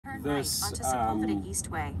this.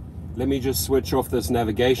 Let me just switch off this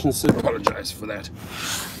navigation system. Apologize for that.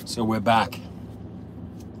 So we're back.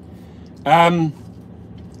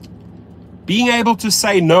 Being able to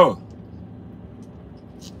say no.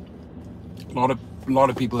 A lot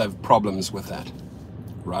of people have problems with that,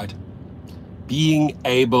 right? Being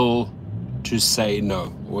able to say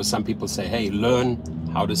no. Or some people say, hey, learn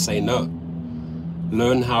how to say no.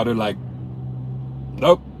 Learn how to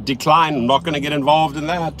nope, decline, I'm not going to get involved in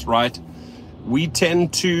that, right? We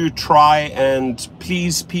tend to try and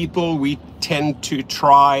please people. We tend to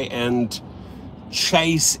try and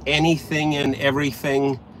chase anything and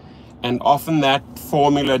everything. And often that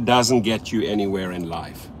formula doesn't get you anywhere in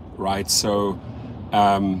life, right? So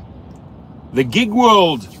the gig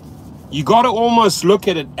world, you got to almost look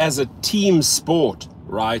at it as a team sport,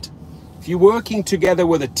 right? If you're working together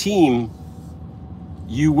with a team,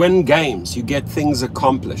 you win games, you get things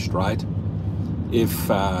accomplished, right? If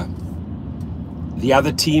the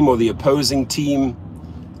other team or the opposing team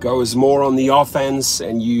goes more on the offense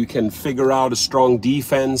and you can figure out a strong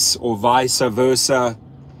defense or vice versa,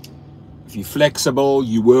 if you're flexible,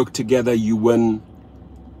 you work together, you win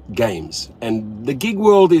games. And the gig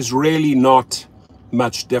world is really not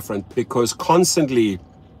much different, because constantly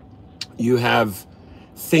you have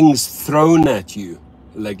things thrown at you,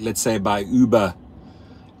 like let's say by Uber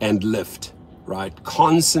and Lyft, right?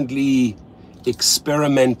 Constantly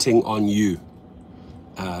experimenting on you.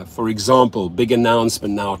 For example, big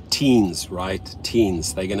announcement now, teens, right?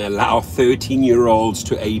 Teens, they're gonna allow 13-year-olds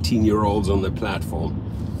to 18-year-olds on the platform.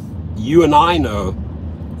 You and I know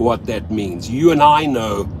what that means. You and I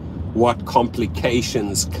know what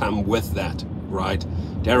complications come with that, right?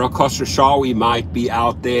 Daryl Khosrowshahi might be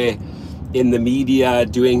out there in the media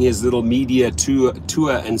doing his little media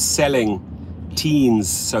tour and selling teens,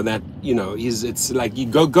 so that, you know, it's like you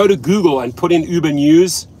go to Google and put in Uber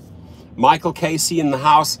News, Michael Casey in the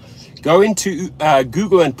house, go into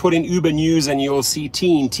Google and put in Uber News and you'll see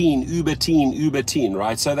teen, Uber teen,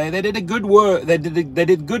 right? So they did a good work, they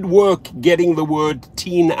did good work getting the word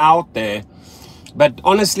teen out there, but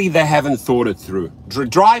honestly they haven't thought it through.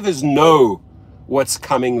 Drivers know what's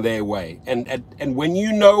coming their way, and when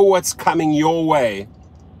you know what's coming your way,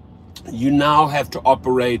 you now have to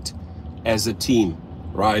operate as a team,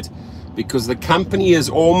 right? Because the company is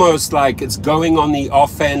almost like it's going on the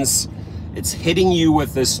offense. It's hitting you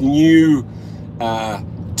with this new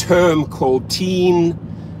term called teen,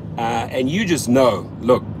 and you just know,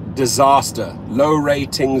 look, disaster, low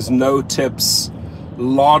ratings, no tips, a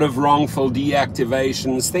lot of wrongful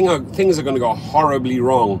deactivations. Things are going to go horribly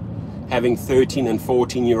wrong having 13 and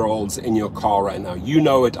 14-year-olds in your car right now. You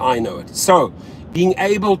know it, I know it. So being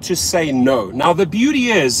able to say no. Now the beauty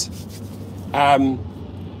is,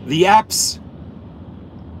 the apps,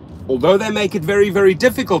 although they make it very, very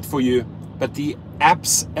difficult for you, but the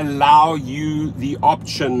apps allow you the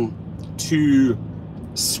option to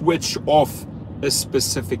switch off a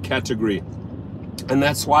specific category. And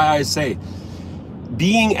that's why I say,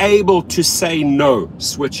 being able to say no,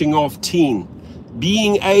 switching off teen,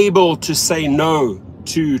 being able to say no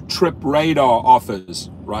to trip radar offers,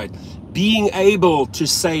 right? Being able to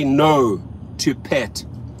say no to pet,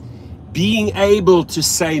 being able to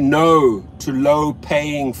say no to low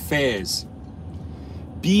paying fares,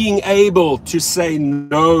 being able to say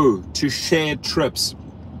no to shared trips.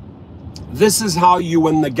 This is how you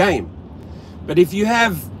win the game. But if you're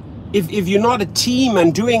not a team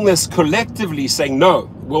and doing this collectively, saying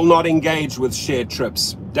no, will not engage with shared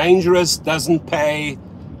trips, dangerous, doesn't pay,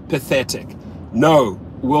 pathetic. No,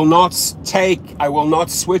 I will not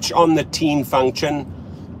switch on the teen function.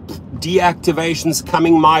 Deactivations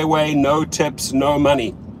coming my way, no tips, no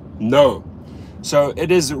money. No. So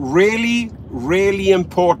it is really, really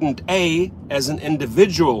important, as an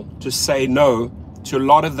individual, to say no to a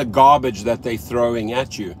lot of the garbage that they're throwing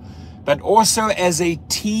at you, but also as a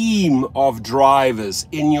team of drivers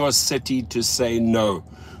in your city to say no.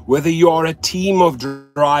 Whether you are a team of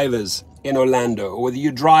drivers in Orlando, or whether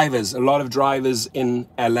you're drivers, a lot of drivers in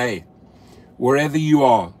LA, wherever you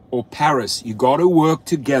are, or Paris, you got to work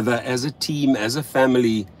together as a team, as a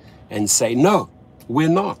family, and say, no, we're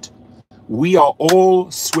not. We are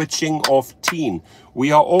all switching off teen.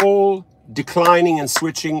 We are all declining and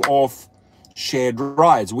switching off shared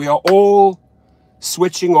rides. We are all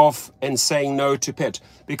switching off and saying no to pet.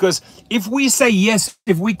 Because if we say yes,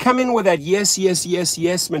 if we come in with that yes, yes, yes,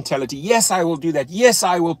 yes mentality, yes, I will do that. Yes,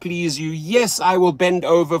 I will please you. Yes, I will bend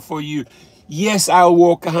over for you. Yes, I'll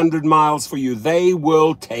walk 100 miles for you. They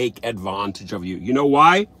will take advantage of you. You know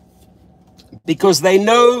why? Because they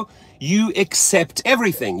know you accept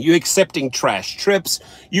everything. You're accepting trash trips.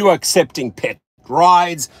 You are accepting pet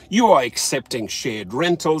rides, you are accepting shared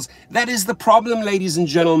rentals. That is the problem, ladies and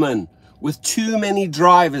gentlemen. With too many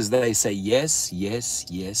drivers, they say yes, yes,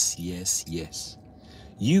 yes, yes, yes.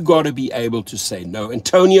 You got to be able to say no.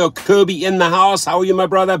 Antonio Kirby in the house. How are you, my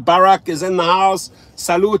brother? Barack is in the house.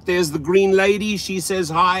 Salute. There's the green lady. She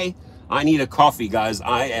says hi. I need a coffee, guys.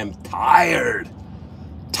 I am tired.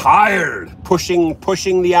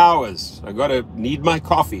 Pushing the hours. I need my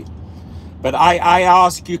coffee. But I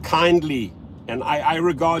ask you kindly, and I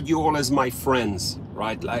regard you all as my friends,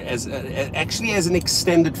 right? Like actually as an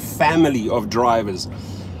extended family of drivers.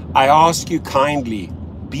 I ask you kindly,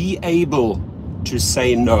 be able to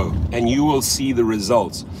say no, and you will see the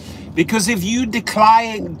results. Because if you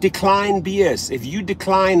decline BS, if you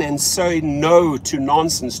decline and say no to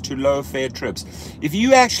nonsense, to low fare trips, if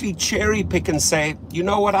you actually cherry pick and say, you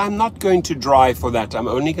know what, I'm not going to drive for that, I'm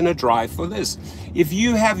only going to drive for this. If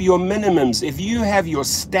you have your minimums, if you have your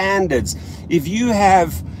standards, if you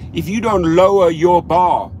don't lower your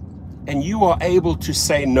bar and you are able to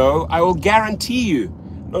say no, I will guarantee you,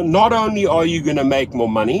 not only are you going to make more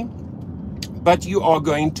money, but you are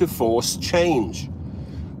going to force change.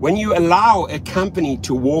 When you allow a company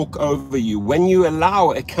to walk over you, when you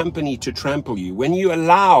allow a company to trample you, when you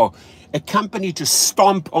allow a company to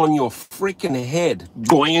stomp on your freaking head,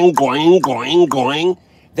 going,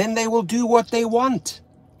 then they will do what they want,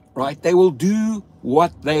 right? They will do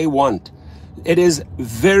what they want. It is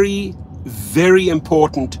very, very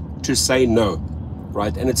important to say no,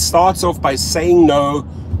 right? And it starts off by saying no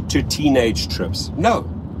to teenage trips. No.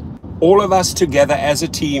 All of us together as a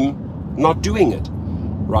team, not doing it,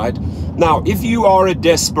 right? Now, if you are a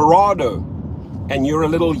desperado and you're a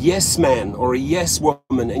little yes man or a yes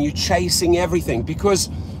woman and you're chasing everything because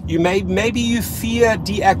maybe you fear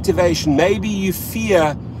deactivation, maybe you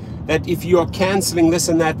fear that if you are canceling this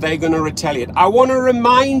and that, they're going to retaliate. I want to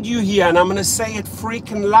remind you here, and I'm going to say it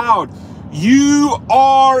freaking loud, you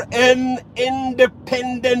are an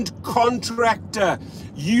independent contractor.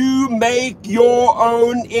 You make your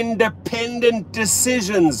own independent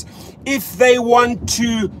decisions. If they want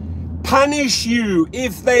to punish you,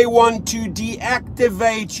 if they want to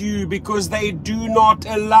deactivate you because they do not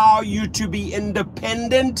allow you to be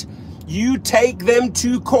independent, you take them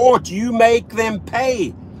to court, you make them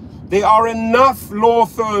pay. There are enough law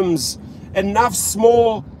firms, enough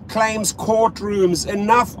small claims courtrooms,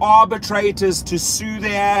 enough arbitrators to sue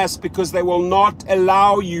their ass because they will not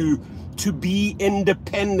allow you to be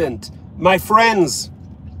independent. My friends,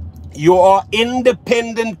 you are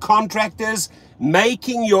independent contractors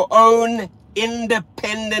making your own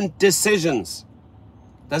independent decisions.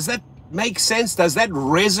 Does that make sense? Does that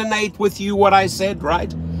resonate with you, what I said,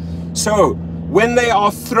 right? So when they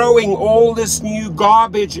are throwing all this new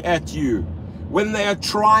garbage at you, when they are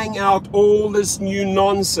trying out all this new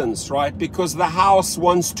nonsense, right? Because the house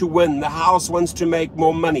wants to win, the house wants to make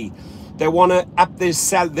more money. They want to up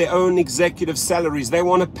their own executive salaries. They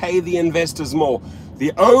want to pay the investors more.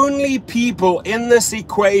 The only people in this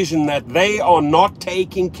equation that they are not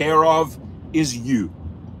taking care of is you,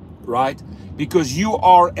 right? Because you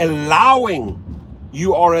are allowing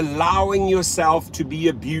yourself to be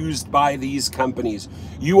abused by these companies.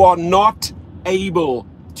 You are not able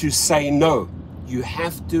to say no. You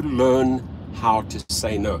have to learn how to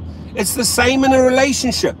say no. It's the same in a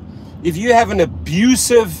relationship. If you have an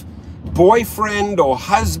abusive boyfriend or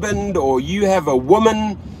husband, or you have a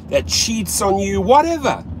woman that cheats on you,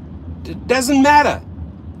 whatever, it doesn't matter.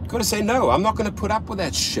 You've got to say, no, I'm not going to put up with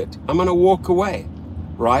that shit. I'm going to walk away,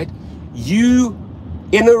 right? You,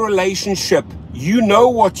 in a relationship, you know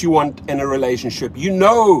what you want in a relationship. You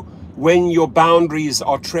know when your boundaries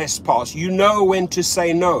are trespassed. You know when to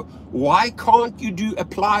say no. Why can't you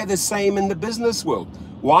apply the same in the business world?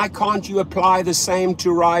 Why can't you apply the same to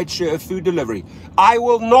rideshare food delivery? I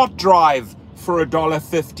will not drive for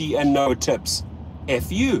 $1.50 and no tips.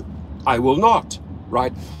 F you. I will not,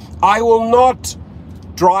 right? I will not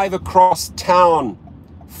drive across town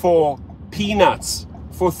for peanuts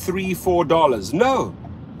for $3, $4. No.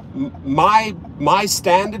 My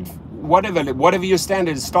standard, whatever your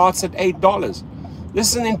standard, starts at $8.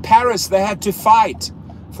 Listen, in Paris, they had to fight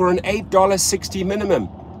for an $8.60 minimum.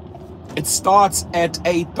 It starts at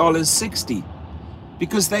 $8.60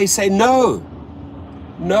 because they say, no,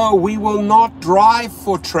 we will not drive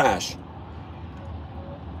for trash.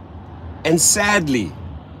 And sadly,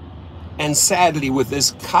 with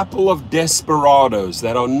this couple of desperados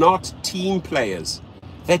that are not team players,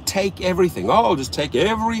 they take everything. Oh, I'll just take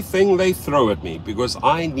everything they throw at me because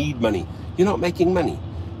I need money. You're not making money.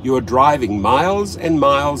 You're driving miles and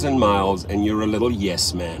miles and miles, and you're a little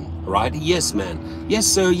yes man. right? Yes, man. Yes,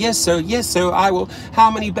 sir. Yes, sir. Yes, sir. I will. How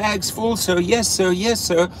many bags full, sir? Yes, sir. Yes,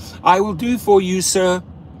 sir. I will do for you, sir.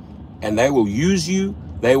 And they will use you.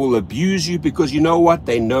 They will abuse you because you know what?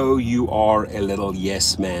 They know you are a little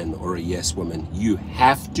yes man or a yes woman. You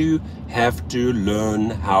have to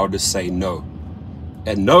learn how to say no.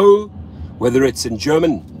 And no, whether it's in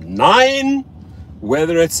German, nein,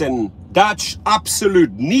 whether it's in Dutch,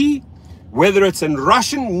 absolute nie, whether it's in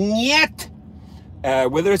Russian, niet,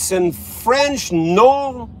 whether it's in French,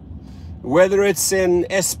 no, whether it's in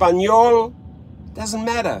Espanol, doesn't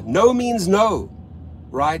matter. No means no,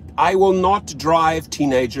 right? I will not drive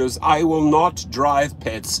teenagers. I will not drive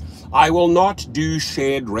pets. I will not do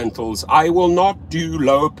shared rentals. I will not do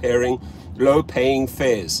low-paying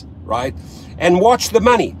fares, right? And watch the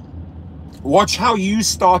money. Watch how you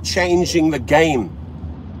start changing the game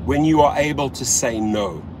when you are able to say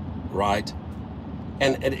no, right?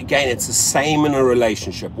 And again, it's the same in a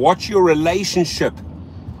relationship. Watch your relationship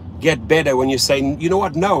get better when you say, you know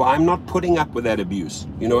what, no, I'm not putting up with that abuse.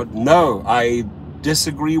 You know what, no, I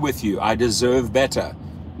disagree with you. I deserve better.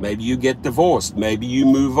 Maybe you get divorced. Maybe you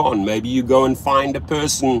move on. Maybe you go and find a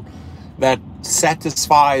person that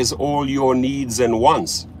satisfies all your needs and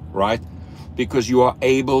wants, right? Because you are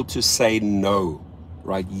able to say no,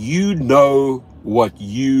 right? You know what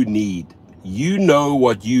you need. You know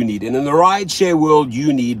what you need. And in the rideshare world,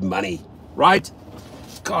 you need money, right?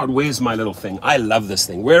 God, where's my little thing? I love this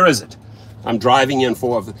thing. Where is it? I'm driving in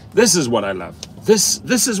for this is what I love.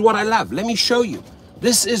 This is what I love. Let me show you.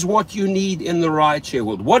 This is what you need in the rideshare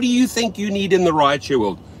world. What do you think you need in the rideshare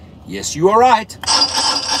world? Yes, you are right.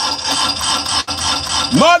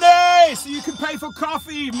 Money, so you can pay for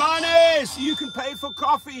coffee. Money, so you can pay for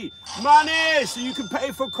coffee. Money, so you can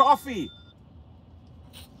pay for coffee.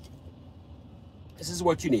 This is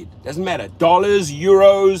what you need. Doesn't matter. Dollars,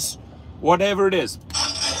 euros, whatever it is.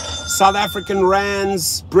 South African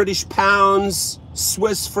rands, British pounds,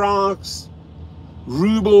 Swiss francs,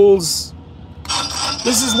 rubles.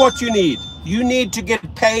 This is what you need. You need to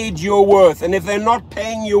get paid your worth. And if they're not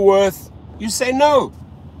paying your worth, you say no.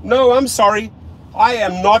 No, I'm sorry. I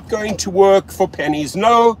am not going to work for pennies.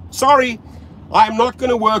 No, sorry. I am not going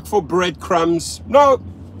to work for breadcrumbs. No.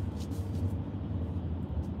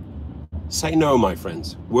 Say no, my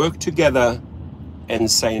friends. Work together and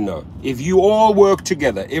say no. If you all work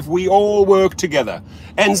together, if we all work together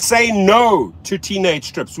and say no to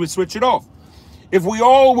teenage trips, we switch it off. If we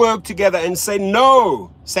all work together and say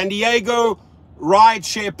no, San Diego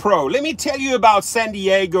Rideshare Pro. Let me tell you about San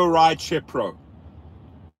Diego Rideshare Pro.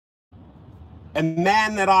 A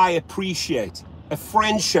man that I appreciate, a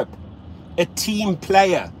friendship, a team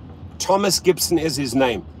player. Thomas Gibson is his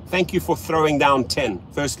name. Thank you for throwing down 10.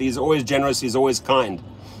 Firstly, he's always generous, he's always kind.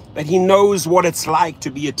 But he knows what it's like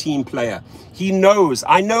to be a team player. He knows,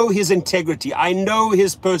 I know his integrity, I know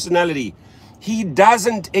his personality. He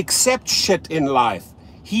doesn't accept shit in life.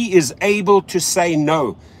 He is able to say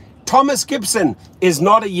no. Thomas Gibson is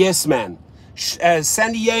not a yes man.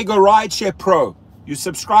 San Diego Rideshare Pro. You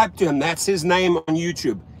subscribe to him, that's his name on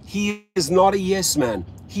YouTube. He is not a yes man.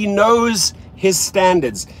 He knows his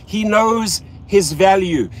standards. He knows his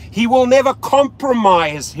value. He will never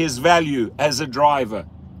compromise his value as a driver.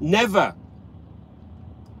 Never.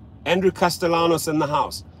 Andrew Castellanos in the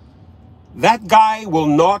house. That guy will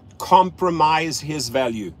not compromise his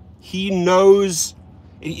value. He knows,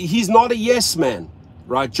 he's not a yes man,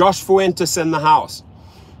 right? Josh Fuentes in the house.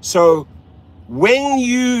 So when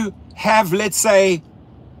you have, let's say,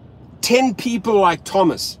 10 people like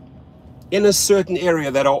Thomas in a certain area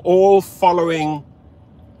that are all following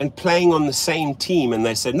and playing on the same team, and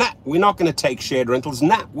they say, nah, we're not going to take shared rentals.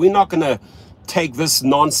 Nah, we're not going to take this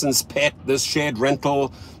nonsense pet, this shared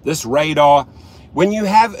rental, this radar. When you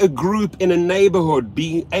have a group in a neighborhood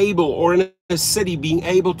being able, or in a city being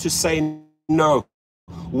able to say no,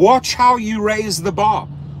 watch how you raise the bar.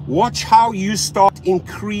 Watch how you start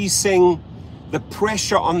increasing the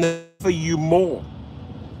pressure on them for you more,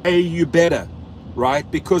 pay you better, right?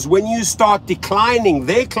 Because when you start declining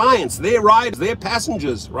their clients, their riders, their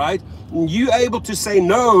passengers, right? When you're able to say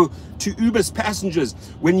no to Uber's passengers,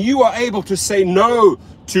 when you are able to say no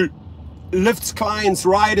to Lyft's clients,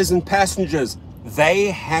 riders, and passengers, they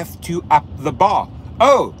have to up the bar.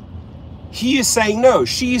 Oh, he is saying no,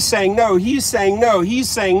 she's saying no, he's saying no, he's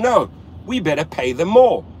saying no. We better pay them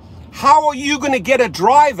more. How are you going to get a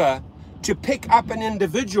driver to pick up an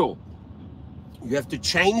individual? You have to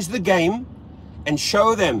change the game and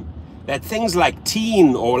show them that things like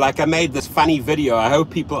teen, or like I made this funny video. I hope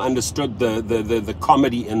people understood the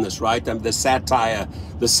comedy in this, right? The satire,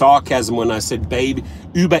 the sarcasm when I said baby,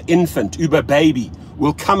 Uber infant, Uber baby.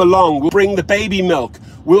 We'll come along, we'll bring the baby milk,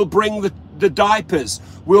 We'll bring the diapers.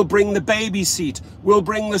 We'll bring the baby seat. We'll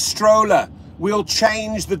bring the stroller. We'll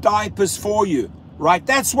change the diapers for you, right?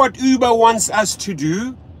 That's what Uber wants us to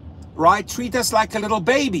do, right? Treat us like a little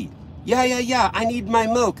baby. Yeah. I need my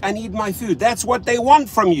milk. I need my food. That's what they want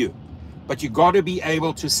from you. But you got to be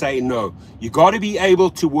able to say no. You got to be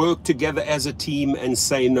able to work together as a team and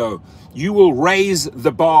say no. You will raise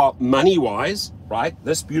the bar money-wise, right?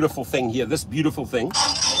 This beautiful thing here, this beautiful thing.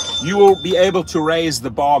 You will be able to raise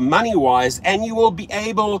the bar money-wise, and you will be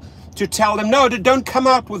able to tell them, no, don't come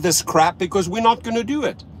out with this crap because we're not going to do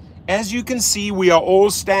it. As you can see, we are all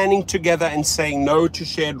standing together and saying no to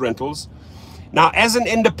shared rentals. Now, as an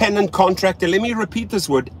independent contractor, let me repeat this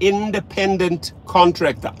word, independent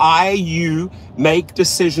contractor. You make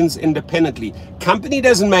decisions independently. Company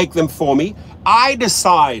doesn't make them for me. I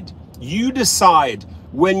decide. You decide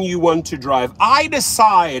when you want to drive. I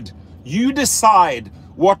decide. You decide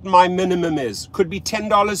what my minimum is. Could be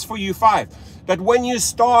 $10 for you, $5. But when you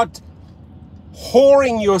start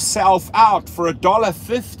whoring yourself out for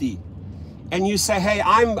 $1.50 and you say, hey,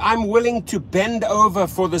 I'm willing to bend over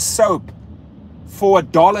for the soap for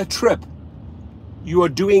 $1 trip, you are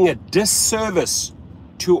doing a disservice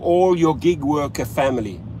to all your gig worker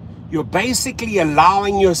family. You're basically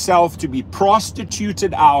allowing yourself to be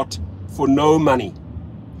prostituted out for no money.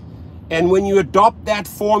 And when you adopt that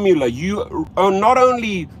formula, you not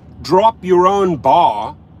only drop your own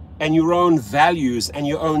bar and your own values and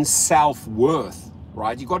your own self-worth,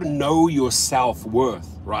 right? You got to know your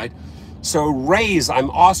self-worth, right? So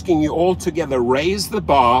I'm asking you all together, raise the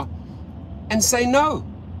bar and say no.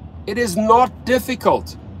 It is not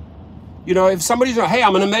difficult. You know, if somebody's like, hey,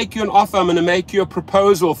 I'm going to make you an offer, I'm going to make you a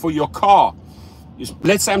proposal for your car.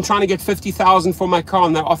 Let's say I'm trying to get $50,000 for my car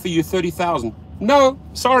and they offer you $30,000. No,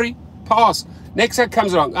 sorry, pass. Next guy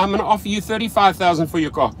comes along, I'm going to offer you $35,000 for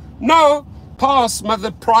your car. No, pass.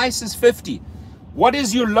 The price is $50,000. What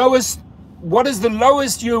is your lowest? What is the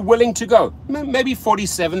lowest you're willing to go? Maybe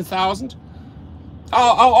 $47,000.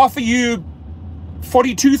 I'll offer you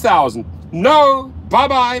 $42,000. No,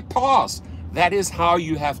 bye-bye, pass. That is how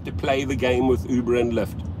you have to play the game with Uber and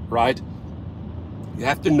Lyft, right? You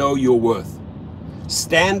have to know your worth.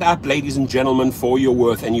 Stand up, ladies and gentlemen, for your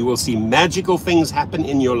worth, and you will see magical things happen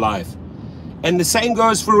in your life. And the same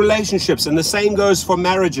goes for relationships, and the same goes for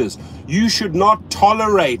marriages. You should not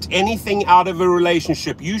tolerate anything out of a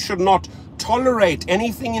relationship. You should not tolerate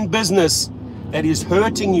anything in business that is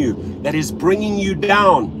hurting you, that is bringing you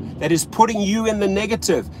down, that is putting you in the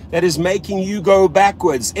negative, that is making you go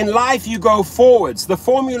backwards. In life, you go forwards. The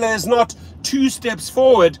formula is not 2 steps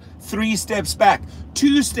forward, 3 steps back.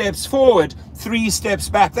 2 steps forward, 3 steps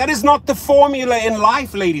back. That is not the formula in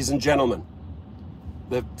life, ladies and gentlemen.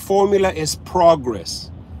 The formula is progress,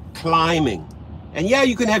 climbing. And yeah,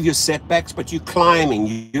 you can have your setbacks, but you're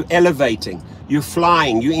climbing, you're elevating, you're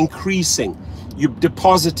flying, you're increasing, you're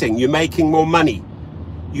depositing, you're making more money.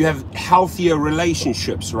 You have healthier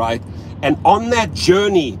relationships, right? And on that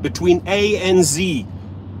journey between A and Z,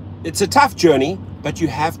 it's a tough journey, but you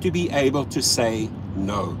have to be able to say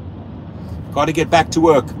no. Got to get back to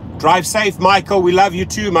work. Drive safe, Michael. We love you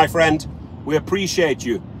too, my friend. We appreciate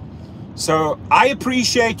you. So I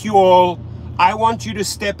appreciate you all. I want you to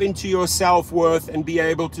step into your self-worth and be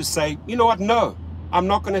able to say, you know what? No, I'm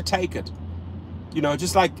not going to take it. You know,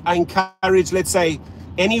 just like I encourage, let's say,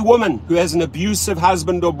 any woman who has an abusive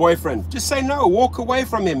husband or boyfriend, just say no, walk away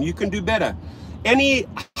from him. You can do better. Any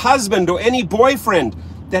husband or any boyfriend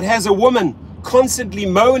that has a woman constantly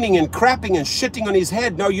moaning and crapping and shitting on his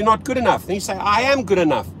head, no, you're not good enough. And you say, I am good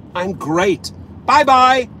enough. I'm great.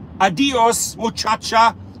 Bye-bye. Adios,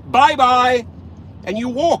 muchacha. Bye-bye. And you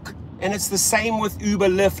walk. And it's the same with Uber,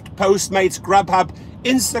 Lyft, Postmates, Grubhub,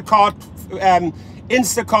 Instacart,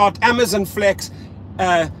 Amazon Flex,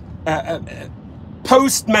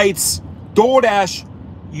 Postmates, DoorDash.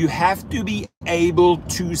 You have to be able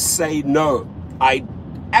to say no. I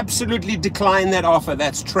absolutely decline that offer.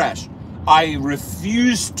 That's trash. I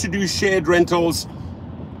refuse to do shared rentals.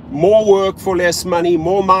 More work for less money,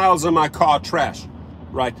 more miles on my car, trash,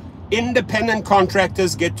 right? Independent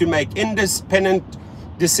contractors get to make independent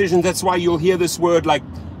decisions. That's why you'll hear this word, like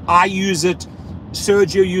I use it,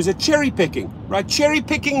 Sergio use it, cherry picking, right? Cherry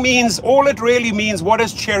picking means, all it really means, what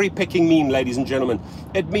does cherry picking mean, ladies and gentlemen?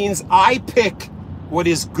 It means I pick what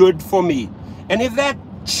is good for me. And if that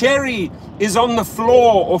cherry is on the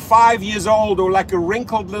floor or 5 years old or like a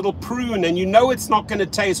wrinkled little prune and you know it's not going to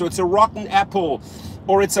taste, or it's a rotten apple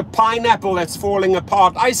or it's a pineapple that's falling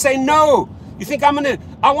apart, I say no. You think I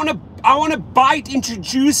want to bite into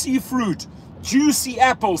juicy fruit, juicy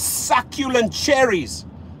apples, succulent cherries.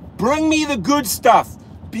 Bring me the good stuff.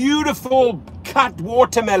 Beautiful cut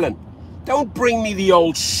watermelon. Don't bring me the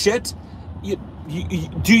old shit.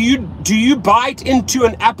 Do you bite into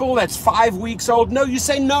an apple that's 5 weeks old? No, you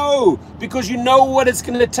say no, because you know what it's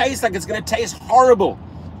going to taste like. It's going to taste horrible.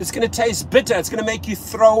 It's going to taste bitter. It's going to make you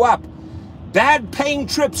throw up. Bad paying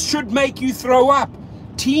trips should make you throw up.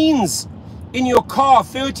 Teens in your car,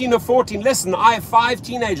 13 or 14. Listen, I have 5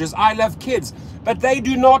 teenagers. I love kids, but they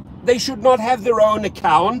should not have their own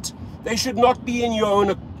account. They should not be in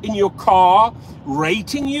your car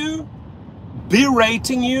rating you,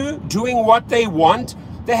 berating you, doing what they want.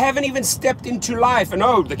 They haven't even stepped into life. And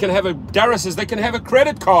oh, Dara says they can have a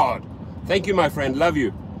credit card. Thank you, my friend. Love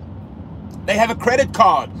you. They have a credit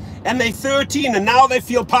card and they're 13 and now they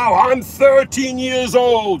feel power. I'm 13 years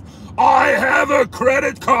old. I have a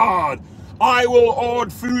credit card. I will order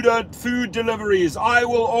food deliveries. I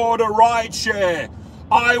will order ride share.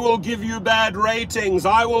 I will give you bad ratings.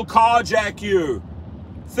 I will carjack you.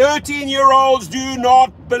 13-year-olds do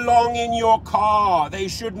not belong in your car. They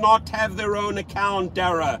should not have their own account,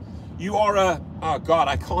 Dara. You are oh God,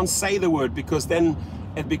 I can't say the word because then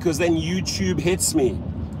YouTube hits me.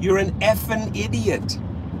 You're an effing idiot,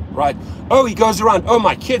 right? Oh, he goes around, oh,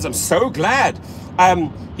 my kids, I'm so glad.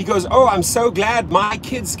 He goes, oh, I'm so glad my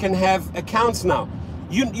kids can have accounts now.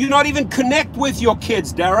 You not even connect with your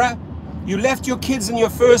kids, Dara. You left your kids in your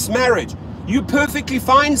first marriage. You're perfectly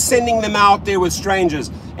fine sending them out there with strangers.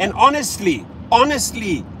 And honestly,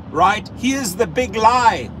 right, here's the big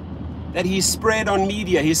lie that he spread on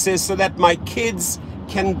media. He says, so that my kids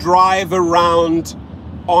can drive around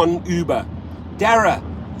on Uber. Dara,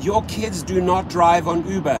 your kids do not drive on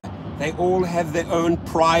Uber. They all have their own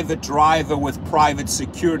private driver with private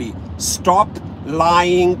security. Stop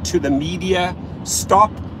lying to the media.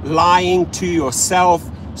 Stop lying to yourself.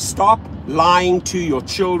 Stop lying to your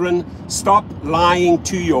children. Stop lying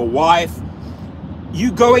to your wife.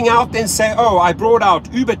 You going out and say, oh, I brought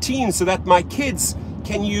out Uber Teen so that my kids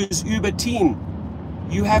can use Uber Teen.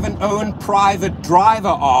 You have an own private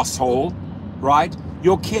driver, asshole, right?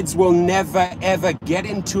 Your kids will never, ever get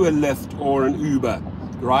into a Lyft or an Uber,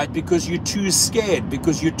 right? Because you're too scared,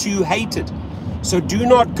 because you're too hated. So do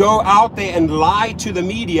not go out there and lie to the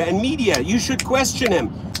media. And media, you should question him.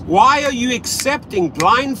 Why are you accepting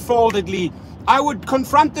blindfoldedly? I would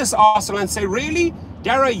confront this arsehole and say, really?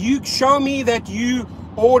 Dara, you show me that you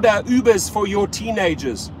order Ubers for your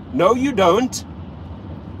teenagers. No, you don't.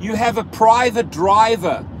 You have a private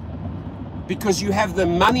driver because you have the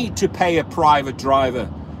money to pay a private driver.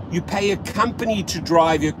 You pay a company to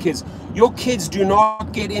drive your kids. Your kids do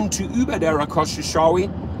not get into Uber, Dara Khosrowshahi.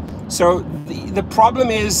 So the problem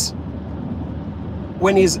is,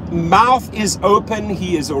 when his mouth is open,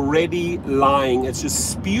 he is already lying. It's just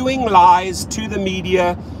spewing lies to the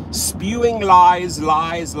media, spewing lies.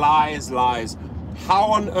 How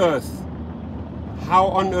on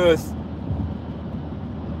earth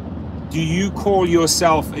do you call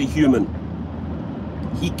yourself a human?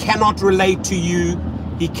 He cannot relate to you.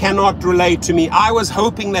 He cannot relate to me. I was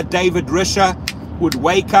hoping that David Risher would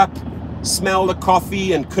wake up, smell the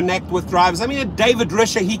coffee, and connect with drivers. I mean, David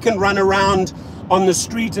Risher, he can run around on the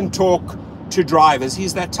street and talk to drivers.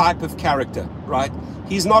 He's that type of character, right?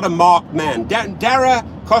 He's not a marked man. Dara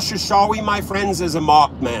Khosrowshahi, my friends, is a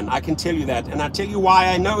marked man. I can tell you that. And I tell you why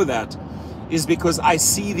I know that is because I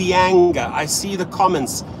see the anger. I see the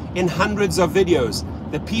comments in hundreds of videos.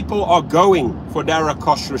 The people are going for Dara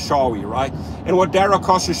Khosrowshahi, right? And what Dara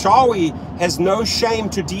Khosrowshahi has no shame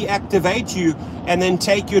to deactivate you and then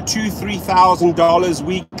take your $2,000-3,000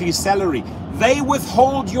 weekly salary. They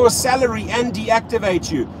withhold your salary and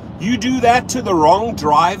deactivate you. You do that to the wrong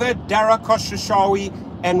driver, Dara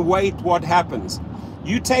Khosrowshahi, and wait what happens.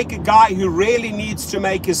 You take a guy who really needs to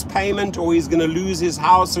make his payment or he's going to lose his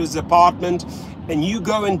house or his apartment, and you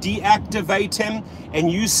go and deactivate him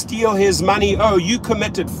and you steal his money. Oh, you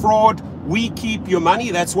committed fraud. We keep your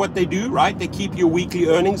money. That's what they do, right? They keep your weekly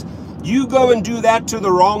earnings. You go and do that to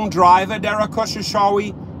the wrong driver, Dara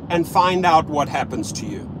Khosrowshahi, and find out what happens to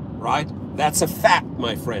you, right? That's a fact,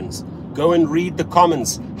 my friends. Go and read the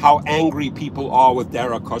comments, how angry people are with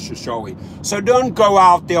Dara Khosrowshahi. So don't go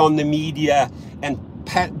out there on the media and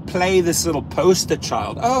play this little poster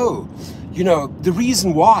child. Oh, you know, the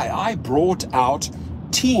reason why I brought out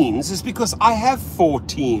teens is because I have 4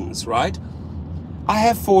 teens, right? I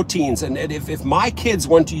have 4 teens, and if my kids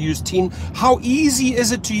want to use teen, how easy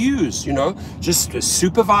is it to use? You know, just a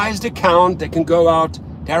supervised account. They can go out.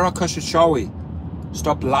 Dara Khosrowshahi,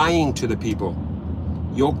 stop lying to the people.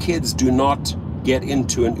 Your kids do not get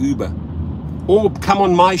into an Uber. Or come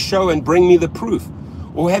on my show and bring me the proof.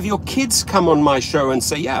 Or have your kids come on my show and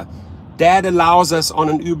say, yeah, Dad allows us on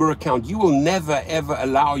an Uber account. You will never, ever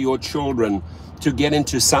allow your children to get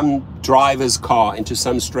into some driver's car, into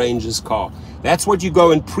some stranger's car. That's what you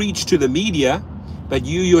go and preach to the media, but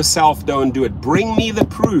you yourself don't do it. Bring me the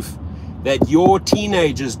proof that your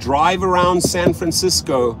teenagers drive around San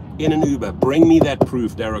Francisco in an Uber. Bring me that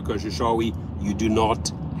proof, Derek Oshashawi. You do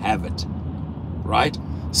not have it, right?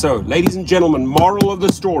 So, ladies and gentlemen, moral of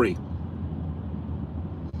the story,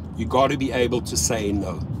 you got to be able to say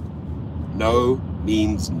no. No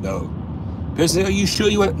means no. Person, are you sure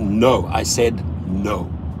you want? No, I said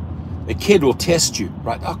no. The kid will test you,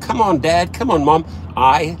 right? Oh, come on, Dad. Come on, Mom.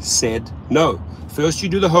 I said no. First you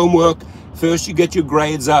do the homework. First you get your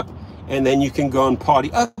grades up, and then you can go and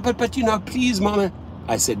party. Oh, but you know, please, Mama.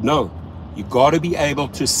 I said no. You got to be able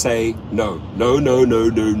to say no. No, no, no,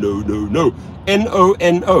 no, no, no, no.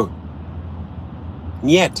 N-O-N-O.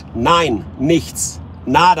 Niet, nein, nichts,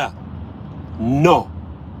 nada, no.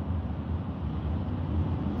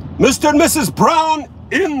 Mr. and Mrs. Brown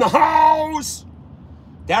in the house.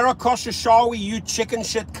 Dara Koshashawi, you chicken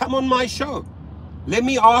shit, come on my show. Let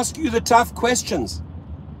me ask you the tough questions,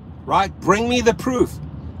 right? Bring me the proof.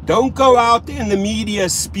 Don't go out in the media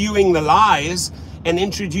spewing the lies and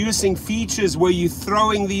introducing features where you're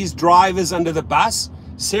throwing these drivers under the bus.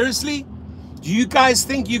 Seriously? Do you guys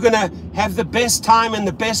think you're going to have the best time and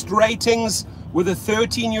the best ratings with a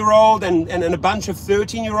 13-year-old and a bunch of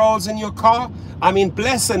 13-year-olds in your car? I mean,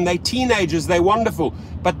 bless them, they're teenagers, they're wonderful,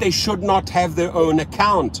 but they should not have their own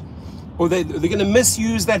account. Or they're going to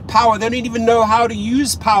misuse that power. They don't even know how to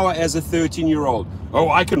use power as a 13-year-old. Oh,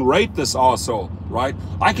 I can rate this arsehole, right?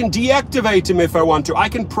 I can deactivate him if I want to. I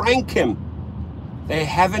can prank him. They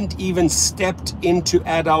haven't even stepped into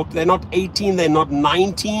adult. They're not 18, they're not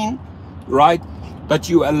 19, right? But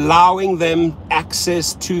you're allowing them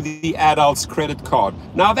access to the adult's credit card.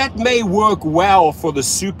 Now, that may work well for the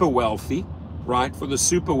super wealthy, right? For the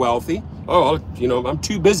super wealthy. Oh, you know, I'm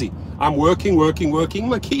too busy. I'm working.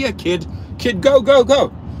 Makia, kid,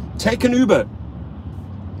 go. Take an Uber.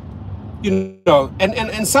 You know,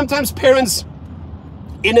 and sometimes parents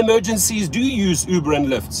in emergencies do use Uber and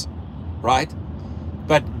Lyfts, right?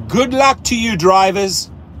 But good luck to you drivers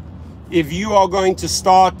if you are going to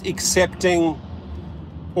start accepting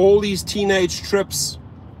all these teenage trips,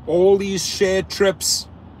 all these shared trips.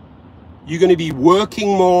 You're going to be working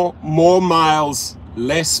more miles,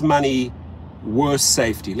 less money, worse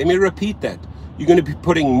safety. Let me repeat that. You're going to be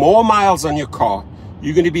putting more miles on your car.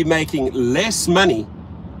 You're going to be making less money,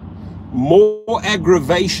 more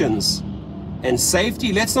aggravations, and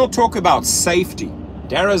safety. Let's not talk about safety.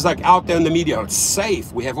 Dara's like out there in the media, it's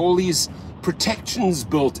safe. We have all these protections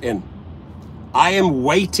built in. I am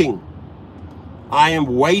waiting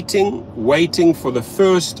for the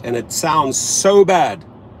first, and it sounds so bad,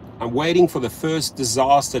 I'm waiting for the first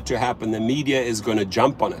disaster to happen. The media is going to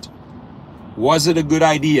jump on it. Was it a good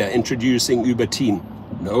idea introducing Uber Teen?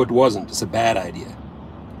 No, it wasn't. It's a bad idea,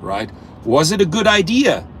 right? Was it a good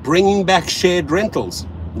idea bringing back shared rentals?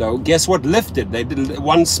 No, guess what Lyft did? They did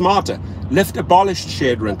one smarter. Lyft abolished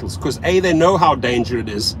shared rentals because A, they know how dangerous it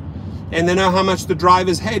is, and they know how much the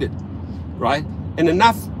drivers hate it, right? And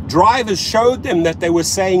enough drivers showed them that they were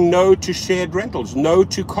saying no to shared rentals, no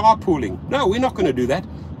to carpooling. No, we're not going to do that.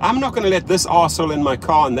 I'm not going to let this arsehole in my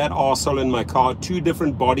car and that arsehole in my car, two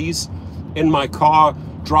different bodies in my car,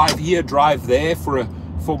 drive here, drive there for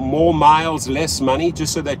more miles, less money,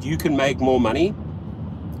 just so that you can make more money.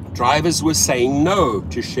 Drivers were saying no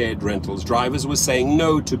to shared rentals. Drivers were saying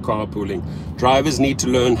no to carpooling. Drivers need to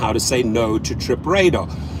learn how to say no to trip radar.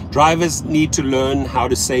 Drivers need to learn how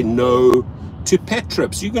to say no to pet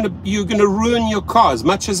trips. You're gonna ruin your car. As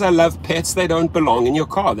much as I love pets, they don't belong in your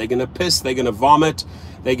car. They're gonna piss, they're gonna vomit,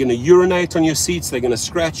 they're gonna urinate on your seats, they're gonna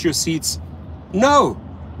scratch your seats. No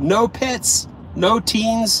pets, no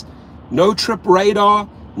teens, no trip radar,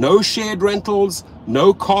 no shared rentals,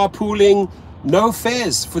 no carpooling, no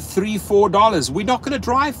fares for $3-4. We're not going to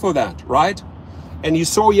drive for that, right? And you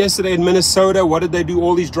saw yesterday in Minnesota, what did they do?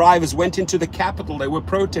 All these drivers went into the Capitol. They were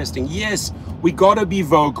protesting. Yes, we got to be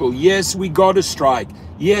vocal. Yes, we got to strike.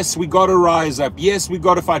 Yes, we got to rise up. Yes, we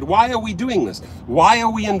got to fight. Why are we doing this? Why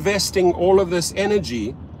are we investing all of this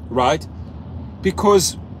energy, right?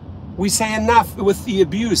 Because we say enough with the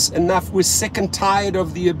abuse, enough. We're sick and tired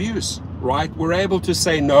of the abuse, right? We're able to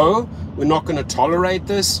say, no, we're not going to tolerate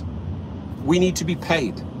this. We need to be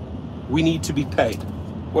paid. We need to be paid.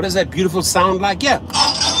 What does that beautiful sound like? Yeah.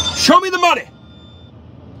 Show me the money.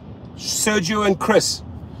 Sergio and Chris.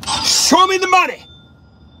 Show me the money.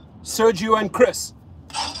 Sergio and Chris.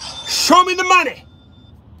 Show me the money.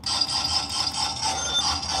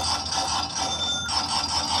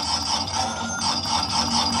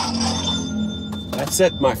 That's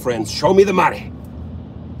it, my friends. Show me the money.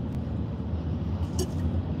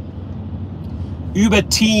 Uber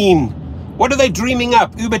teen. What are they dreaming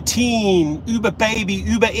up? Uber teen, Uber baby,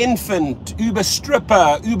 Uber infant, Uber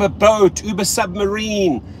stripper, Uber boat, Uber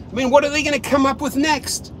submarine. I mean, what are they going to come up with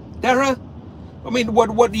next, Dara? I mean,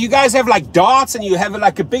 what do you guys have, like darts, and you have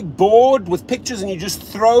like a big board with pictures and you just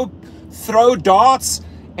throw darts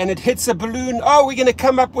and it hits a balloon? Oh, we're going to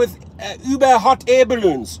come up with Uber hot air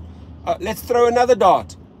balloons. Let's throw another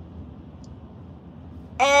dart.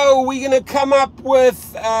 Oh, we're going to come up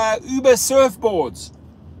with Uber surfboards.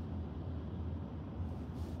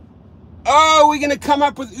 Oh, we're going to come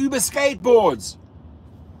up with Uber skateboards.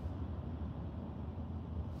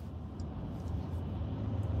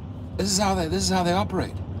 This is how they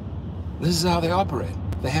operate. This is how they operate.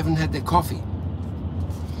 They haven't had their coffee.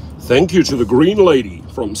 Thank you to the green lady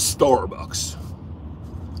from Starbucks.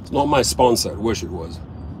 It's not my sponsor. I wish it was.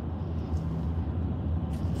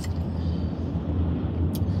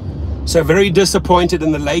 So very disappointed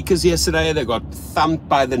in the Lakers yesterday. They got thumped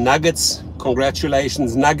by the Nuggets.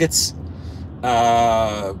 Congratulations, Nuggets.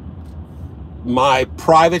 My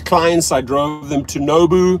private clients, I drove them to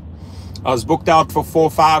Nobu. I was booked out for 4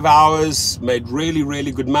 or 5 hours, made really,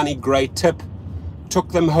 really good money, great tip. Took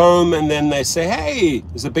them home, and then they say, hey,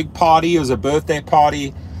 there's a big party. It was a birthday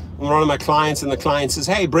party. And one of my clients, and the client says,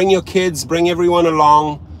 hey, bring your kids, bring everyone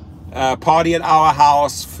along. Party at our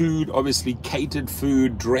house, food, obviously catered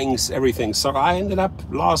food, drinks, everything. So I ended up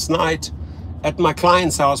last night at my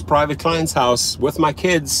client's house, private client's house, with my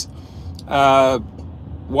kids,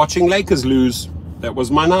 watching Lakers lose. That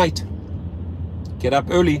was my night. Get up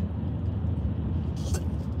early.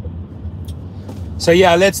 So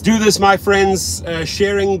yeah, let's do this, my friends.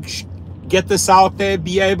 Sharing, get this out there,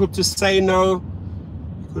 be able to say no.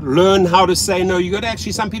 Learn how to say no. You got to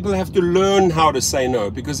actually, some people have to learn how to say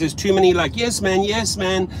no, because there's too many like, yes man,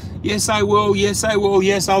 yes I will, yes I will,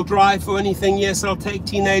 yes I'll drive for anything, yes I'll take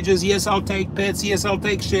teenagers, yes I'll take pets, yes I'll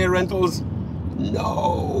take share rentals.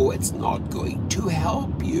 No, it's not going to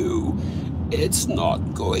help you. It's not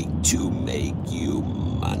going to make you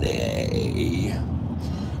money.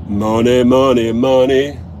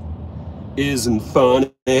 Money isn't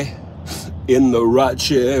funny. In the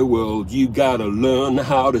rideshare world, you gotta learn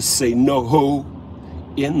how to say no.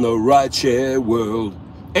 In the rideshare world.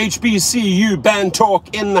 HBCU band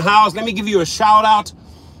talk in the house. Let me give you a shout out.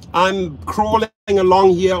 I'm crawling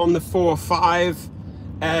along here on the 405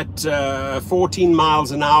 at 14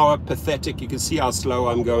 miles an hour. Pathetic. You can see how slow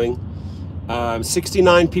I'm going.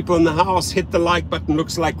 69 people in the house. Hit the like button.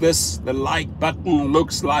 Looks like this. The like button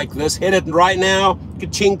looks like this. Hit it right now.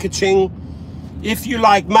 Ka-ching, ka-ching. If you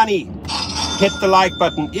like money, hit the like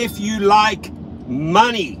button. If you like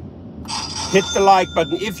money, hit the like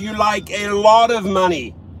button. If you like a lot of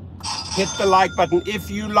money, hit the like button. If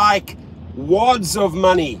you like wads of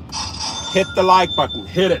money, hit the like button.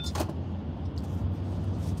 Hit it.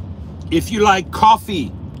 If you like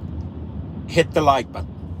coffee, hit the like button.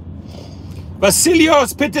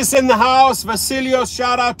 Vasilios Pittis in the house. Vasilios,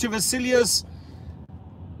 shout out to Vasilios.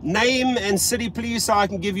 Name and city, please, so I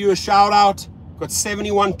can give you a shout out. Got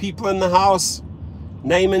 71 people in the house.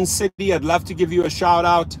 Name and city, I'd love to give you a shout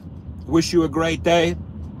out. Wish you a great day.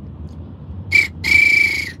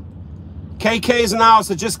 KK's in the house.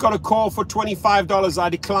 I just got a call for $25. I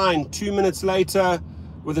declined. 2 minutes later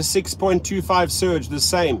with a 6.25 surge, the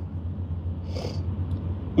same.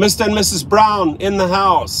 Mr. and Mrs. Brown in the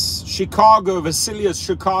house. Chicago, Vasilius,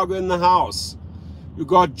 Chicago in the house. You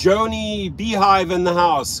got Joni Beehive in the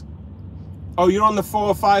house. Oh, you're on the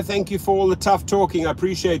 405. Thank you for all the tough talking. I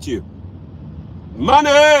appreciate you.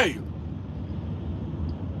 Money!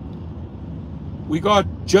 We got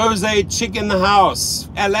Jose Chick in the house.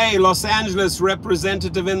 LA, Los Angeles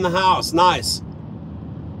representative in the house. Nice.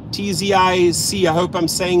 TZIC, I hope I'm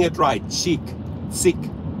saying it right. Chic. Sick.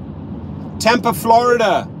 Tampa,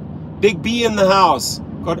 Florida. Big B in the house.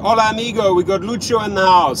 Got Hola Amigo. We got Lucho in the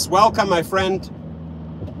house. Welcome, my friend.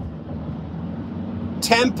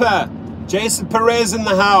 Tampa. Jason Perez in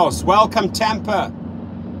the house. Welcome, Tampa.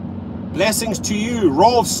 Blessings to you.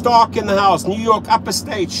 Rolf Stark in the house. New York Upper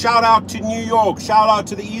State. Shout out to New York. Shout out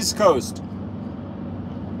to the East Coast.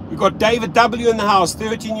 We got David W in the house.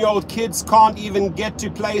 13-year-old kids can't even get to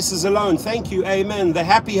places alone. Thank you. Amen. The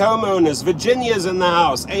happy homeowners. Virginia's in the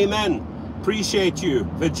house. Amen. Appreciate you.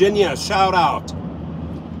 Virginia, shout out.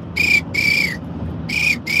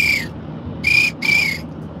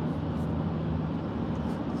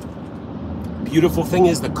 Beautiful thing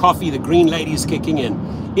is the coffee, the green lady's kicking in.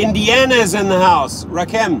 Indiana's in the house.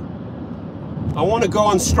 Rakem, I want to go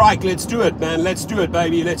on strike. Let's do it, man. Let's do it,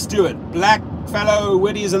 baby. Let's do it. Black fellow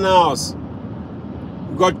Whitty's in the house.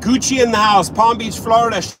 We've got Gucci in the house. Palm Beach,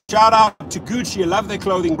 Florida. Shout out to Gucci. I love their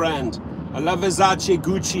clothing brand. I love Versace,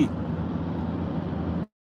 Gucci.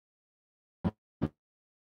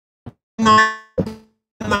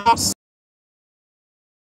 In the house.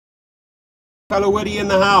 Fellow Woody in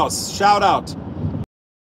the house. Shout out.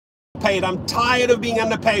 Paid. I'm tired of being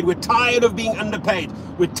underpaid. We're tired of being underpaid.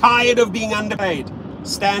 We're tired of being underpaid.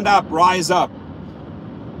 Stand up, rise up.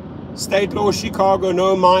 State law, Chicago,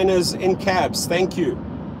 no minors in cabs. Thank you.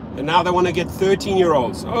 And now they want to get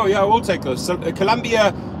 13-year-olds. Oh yeah, we'll take those. So,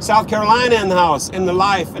 Columbia, South Carolina in the house. In the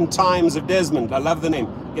life and times of Desmond. I love the name.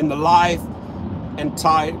 In the life and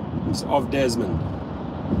times of Desmond.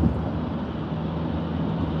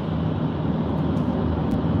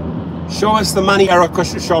 Show us the money, Eric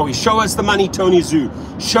Kushishawi. Show us the money, Tony Zhu.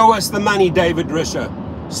 Show us the money, David Risher.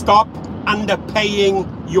 Stop underpaying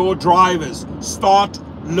your drivers. Start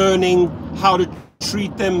learning how to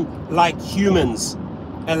treat them like humans.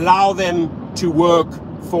 Allow them to work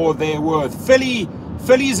for their worth.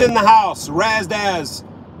 Philly's in the house. Razdaz.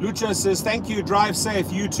 Lucha says, thank you. Drive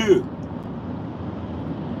safe. You too.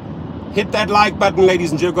 Hit that like button,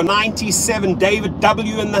 ladies and gentlemen. 97. David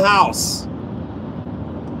W. in the house.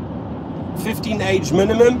 15 age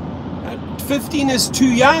minimum. 15 is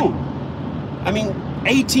too young. I mean,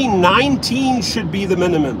 18, 19 should be the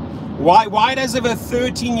minimum. Why does a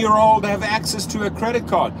 13-year-old have access to a credit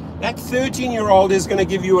card? That 13-year-old is going to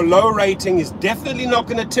give you a low rating, is definitely not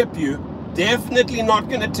going to tip you,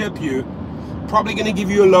 probably going to give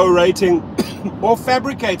you a low rating or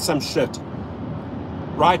fabricate some shit.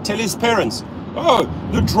 Right? Tell his parents, oh,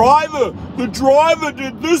 the driver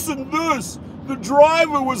did this and this. The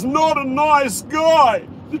driver was not a nice guy.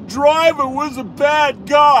 The driver was a bad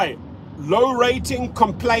guy. Low rating,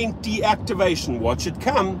 complaint, deactivation. Watch it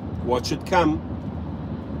come. Watch it come.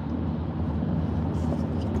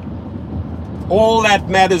 All that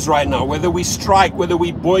matters right now, whether we strike, whether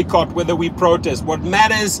we boycott, whether we protest, what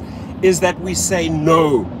matters is that we say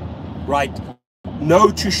no, right?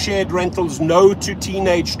 No to shared rentals, no to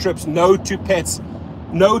teenage trips, no to pets,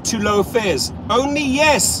 no to low fares. Only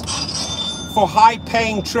yes for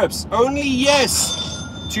high-paying trips. Only yes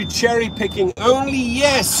to cherry picking. Only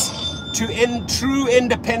yes to true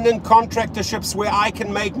independent contractorships where I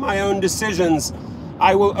can make my own decisions.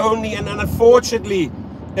 I will only, and unfortunately,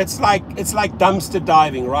 it's like dumpster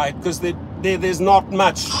diving, right? Because there's not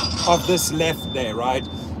much of this left there, right?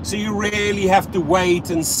 So you really have to wait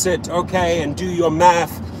and sit, okay, and do your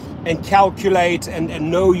math and calculate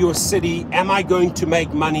and know your city. Am I going to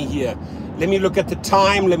make money here? Let me look at the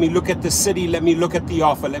time, let me look at the city, let me look at the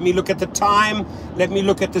offer. Let me look at the time, let me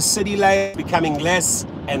look at the city layer becoming less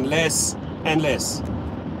and less and less.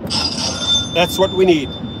 That's what we need.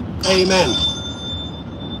 Amen.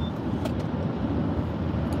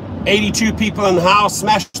 82 people in the house.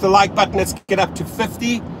 Smash the like button. Let's get up to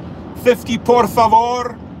 50. 50, por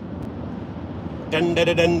favor. Dun,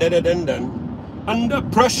 dun, dun, dun, dun, dun. Under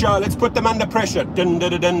pressure. Let's put them under pressure. Dun,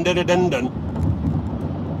 dun, dun, dun, dun, dun.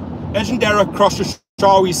 Legendary Crosher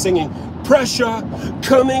singing, pressure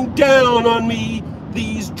coming down on me,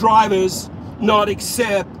 these drivers not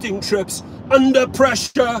accepting trips, under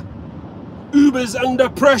pressure, Uber's under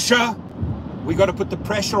pressure. We got to put the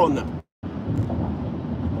pressure on them.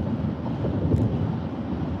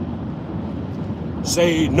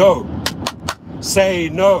 Say no, say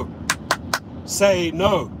no, say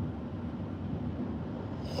no.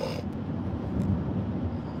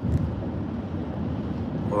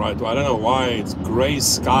 Alright, well, I don't know why it's gray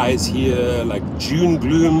skies here, like June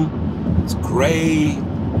gloom. It's gray,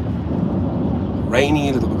 rainy,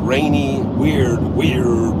 a little bit rainy, weird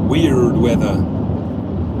weather.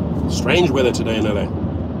 Strange weather today in LA.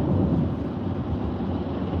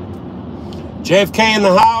 JFK in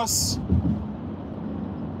the house.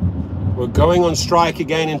 We're going on strike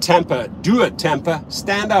again in Tampa. Do it, Tampa.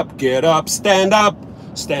 Stand up, get up, stand up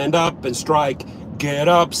and strike. Get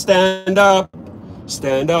up, stand up.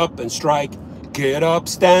 Stand up and strike. Get up,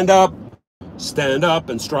 stand up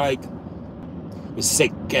and strike. We're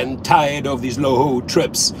sick and tired of these low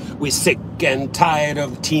trips. We're sick and tired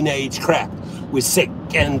of the teenage crap. We're sick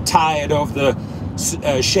and tired of the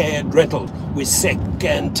shared rental. We're sick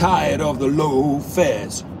and tired of the low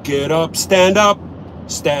fares. Get up, stand up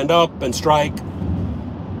and strike.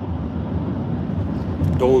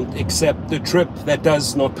 Don't accept the trip that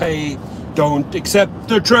does not pay. Don't accept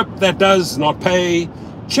the trip that does not pay.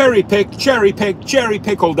 Cherry pick, cherry pick, cherry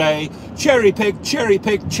pick all day. Cherry pick, cherry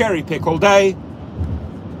pick, cherry pick all day.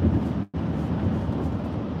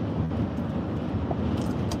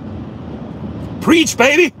 Preach,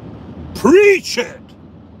 baby. Preach it.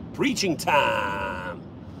 Preaching time.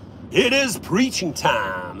 It is preaching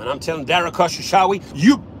time. And I'm telling Darren Koshashawi,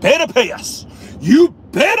 you better pay us. You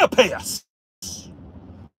better pay us.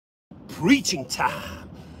 Preaching time.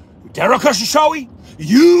 Derek Ashashawi,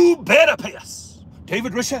 you better pay us.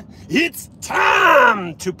 David Risher, it's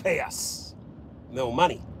time to pay us. No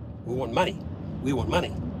money. We want money. We want money.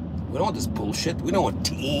 We don't want this bullshit. We don't want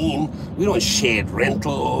team. We don't want shared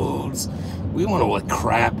rentals. We don't want all that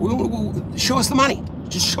crap. Show us the money.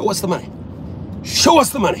 Just show us the money. Show us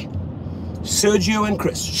the money. Sergio and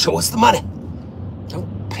Chris, show us the money.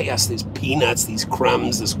 Don't pay us these peanuts, these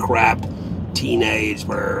crumbs, this crap. Teenage,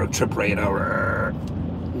 trip radar.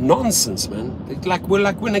 Nonsense, man. We're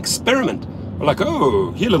like an experiment. We're like,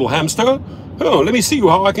 oh, here, little hamster. Oh, let me see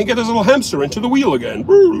how I can get this little hamster into the wheel again.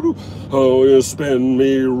 Oh, you spin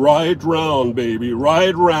me right round, baby,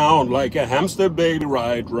 right round, like a hamster, baby,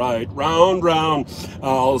 right, round, round.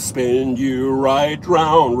 I'll spin you right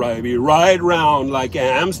round, baby, right round, like a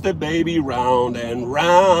hamster, baby, round and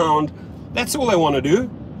round. That's all they want to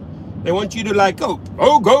do. They want you to like, go,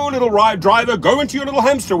 little ride driver, go into your little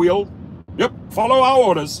hamster wheel. Yep, follow our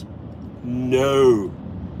orders. No.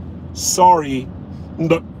 Sorry.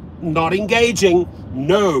 No. Not engaging,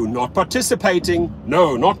 no, not participating,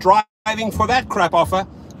 no, not driving for that crap offer.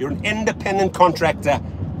 You're an independent contractor.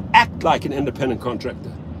 Act like an independent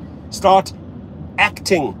contractor. Start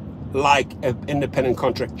acting like an independent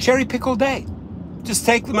contractor. Cherry pick all day. Just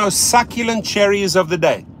take the most succulent cherries of the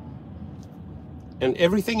day. And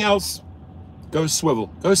everything else, go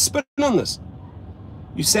swivel. Go spin on this.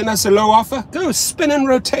 You send us a low offer, go spin and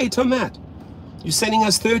rotate on that. You're sending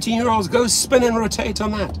us 13-year-olds, go spin and rotate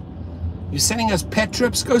on that. You're sending us pet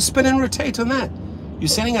trips, go spin and rotate on that. You're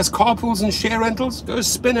sending us carpools and share rentals, go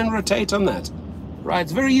spin and rotate on that. Right,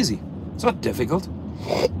 it's very easy. It's not difficult.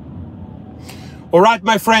 All right,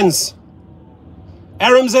 my friends.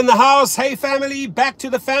 Aram's in the house. Hey, family, back to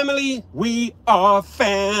the family. We are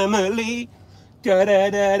family. Da,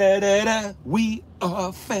 da, da, da, da, da. We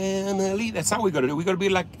are family. That's how we got to do. We got to be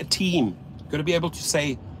like a team. Got to be able to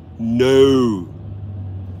say no.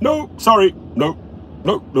 No, sorry, no.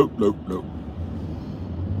 No.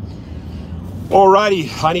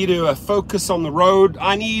 Alrighty, I need to focus on the road.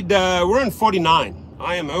 We're on 49.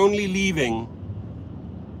 I am only leaving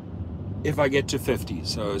if I get to 50.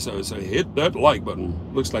 So hit that like button.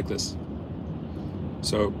 Looks like this.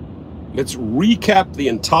 So let's recap the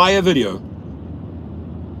entire video.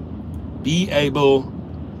 Be able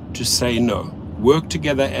to say no. Work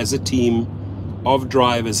together as a team of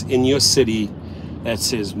drivers in your city that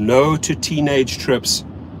says no to teenage trips.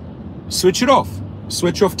 Switch it off.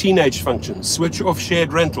 Switch off teenage functions. Switch off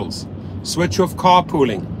shared rentals. Switch off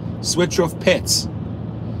carpooling. Switch off pets.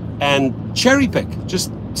 And cherry pick.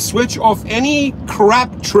 Just switch off any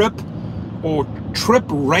crap trip or trip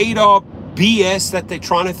radar BS that they're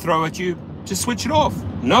trying to throw at you. Just switch it off.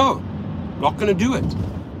 No, not going to do it.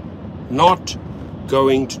 Not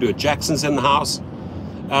going to do it. Jackson's in the house.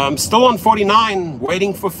 Still on 49,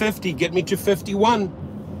 waiting for 50. Get me to 51.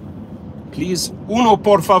 Please. Uno,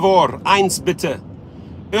 por favor. Eins, bitte.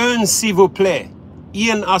 Un, s'il vous plaît.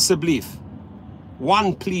 Ian, asseblief.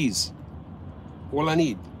 One, please. All I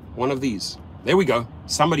need. One of these. There we go.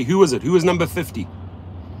 Somebody. Who was it? Who was number 50?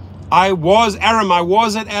 Aram, I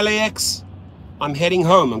was at LAX. I'm heading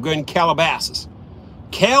home. I'm going to Calabasas.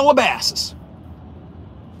 Calabasas.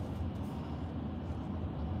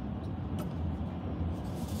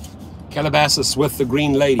 Calabasas with the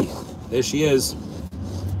green lady. There she is.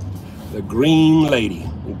 The green lady.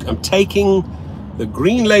 I'm taking the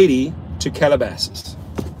green lady to Calabasas.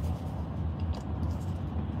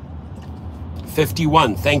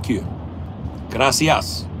 51. Thank you.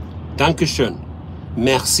 Gracias. Dankeschön.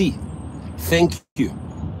 Merci. Thank you.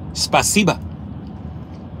 Spasiba.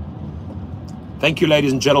 Thank you,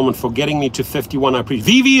 ladies and gentlemen, for getting me to 51. I appreciate.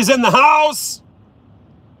 Vivi is in the house.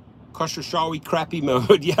 Koshashawi crappy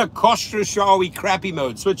mode. Yeah, Koshashawi crappy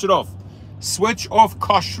mode. Switch it off. Switch off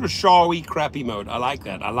Koshashawi crappy mode. I like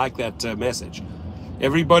that. I like that message.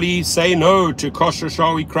 Everybody say no to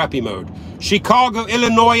Koshashawi crappy mode. Chicago,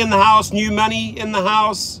 Illinois in the house. New money in the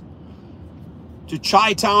house. To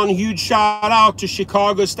Chi-Town, huge shout out to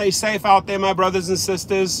Chicago. Stay safe out there, my brothers and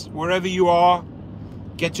sisters, wherever you are.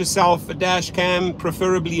 Get yourself a dash cam,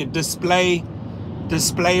 preferably a display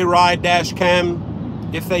ride dash cam.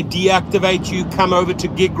 If they deactivate you, come over to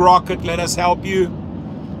Gig Rocket, let us help you.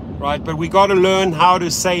 Right, but we got to learn how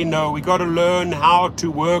to say no. We got to learn how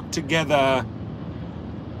to work together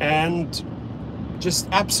and just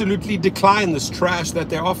absolutely decline this trash that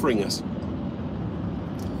they're offering us.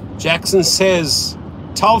 Jackson says,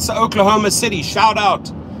 Tulsa, Oklahoma City, shout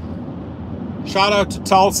out. Shout out to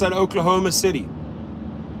Tulsa and Oklahoma City.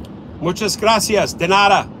 Muchas gracias, de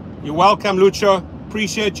nada. You're welcome, Lucho.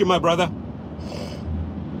 Appreciate you, my brother.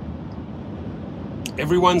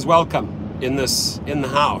 Everyone's welcome in the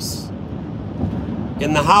house.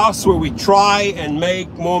 In the house where we try and make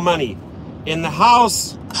more money. In the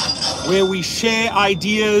house where we share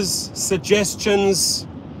ideas, suggestions,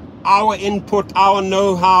 our input, our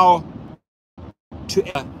know-how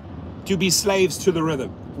to be slaves to the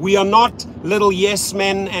rhythm. We are not little yes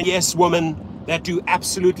men and yes women that do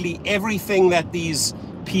absolutely everything that these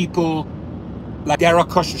people like Dara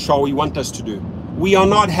Koshashawi want us to do. We are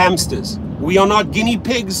not hamsters. We are not guinea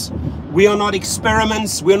pigs. We are not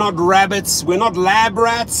experiments. We're not rabbits. We're not lab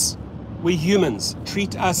rats. We're humans.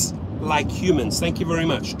 Treat us like humans. Thank you very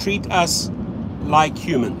much. Treat us like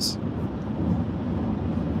humans.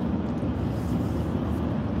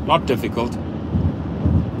 Not difficult.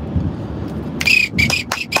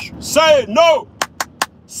 Say no.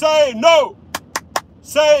 Say no.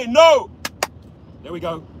 Say no. There we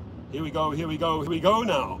go. Here we go. Here we go. Here we go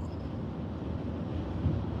now.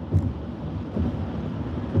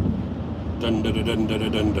 Dun, dun, dun,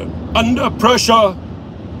 dun, dun, dun. Under pressure.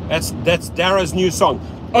 That's Dara's new song.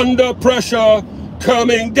 Under pressure,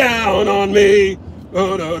 coming down on me.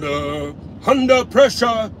 Under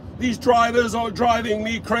pressure, these drivers are driving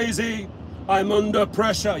me crazy. I'm under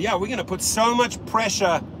pressure. Yeah, we're gonna put so much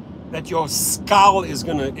pressure that your skull is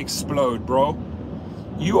gonna explode, bro.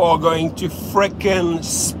 You are going to frickin'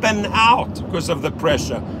 spin out because of the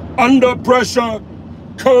pressure. Under pressure,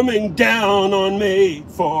 coming down on me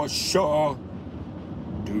for sure.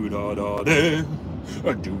 Do da da da,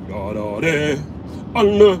 do da da da,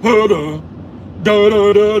 under da da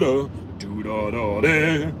da da, do da da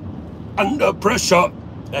da. Under pressure.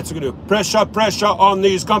 That's what we're gonna do. Pressure, pressure on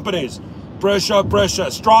these companies. Pressure,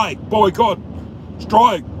 pressure. Strike, boycott.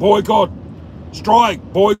 Strike, boycott. Strike,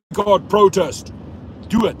 boycott, protest.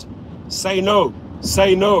 Do it. Say no.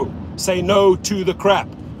 Say no. Say no to the crap.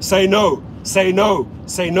 Say no. Say no.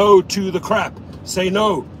 Say no to the crap. Say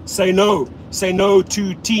no. Say no. Say no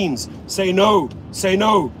to teens. Say no. Say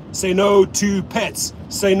no. Say no to pets.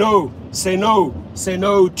 Say no. Say no. Say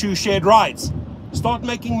no to shared rides. Start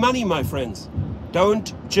making money, my friends.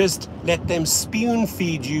 Don't just let them spoon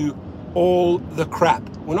feed you all the crap.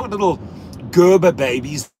 We're not little Gerber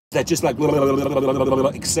babies that just like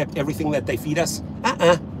accept everything that they feed us.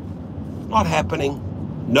 Not happening.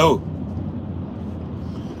 No.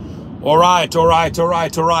 All right, all right, all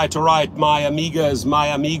right, all right, all right, my amigas, my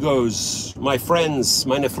amigos, my friends,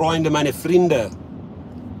 meine Freunde, meine Vriende.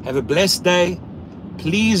 Have a blessed day.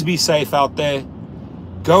 Please be safe out there.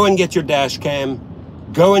 Go and get your dash cam.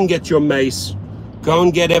 Go and get your mace. Go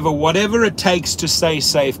and get whatever it takes to stay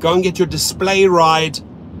safe. Go and get your display ride,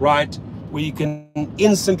 right, where you can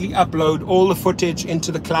instantly upload all the footage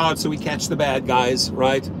into the cloud so we catch the bad guys,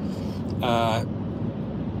 right?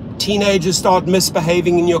 Teenagers start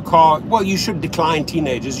misbehaving in your car. Well, you should decline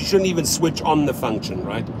teenagers. You shouldn't even switch on the function,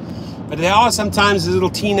 right? But there are sometimes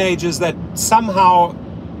little teenagers that somehow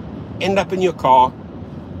end up in your car.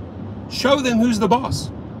 Show them who's the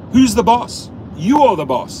boss. Who's the boss? You are the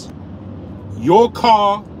boss. Your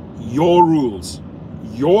car, your rules.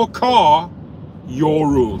 Your car, your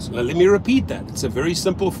rules. Now, let me repeat that. It's a very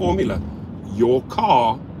simple formula. Your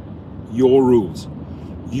car, your rules.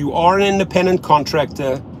 You are an independent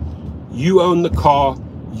contractor. You own the car.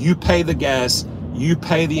 You pay the gas. You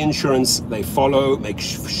pay the insurance. They follow, make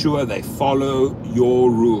sure they follow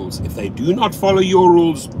your rules. If they do not follow your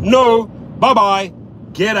rules, no, bye-bye,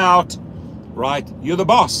 get out, right? You're the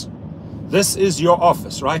boss. This is your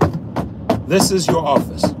office, right? This is your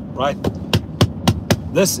office, right?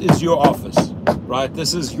 This is your office, right?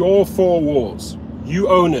 This is your four walls. You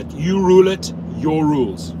own it. You rule it. Your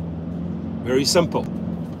rules. Very simple.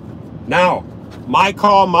 Now, my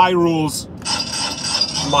car, my rules,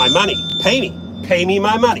 my money. Pay me. Pay me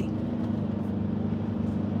my money.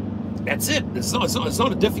 That's it. It's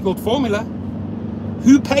not a difficult formula.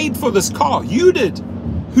 Who paid for this car? You did.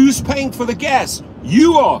 Who's paying for the gas?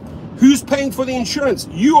 You are. Who's paying for the insurance?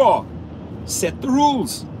 You are. Set the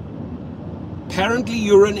rules. Apparently,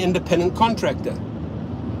 you're an independent contractor.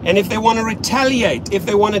 And if they want to retaliate, if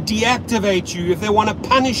they want to deactivate you, if they want to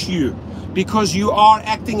punish you because you are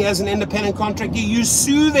acting as an independent contractor, you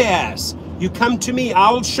sue their ass. You come to me.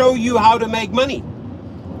 I'll show you how to make money.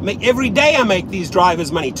 Every day I make these drivers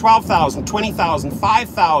money. 12,000, 20,000,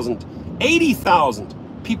 5,000,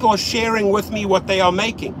 80,000. People are sharing with me what they are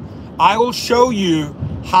making. I will show you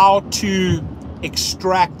how to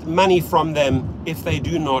extract money from them if they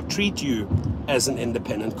do not treat you as an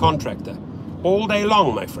independent contractor. All day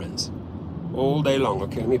long, my friends. All day long.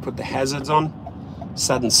 Okay, let me put the hazards on.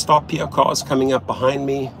 Sudden stop here. Cars coming up behind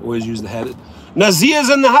me. Always use the hazard. Nazir's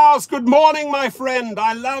in the house. Good morning, my friend.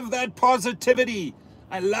 I love that positivity.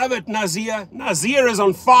 I love it, Nazir. Nazir is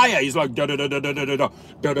on fire. He's like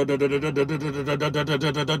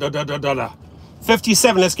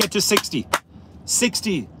 57. Let's get to 60.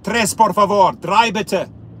 60. Tres, por favor. Drei bitte.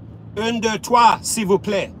 Un, deux, trois, s'il vous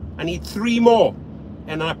plaît. I need 3 more.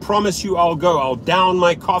 And I promise you I'll go. I'll down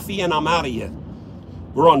my coffee and I'm out of here.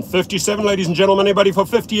 We're on 57, ladies and gentlemen. Anybody for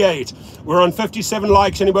 58? We're on 57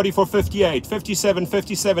 likes. Anybody for 58? 57,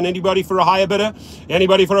 57. Anybody for a higher bidder?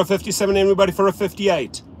 Anybody for a 57? Anybody for a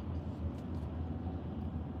 58?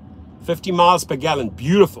 50 miles per gallon.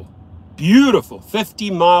 Beautiful. Beautiful.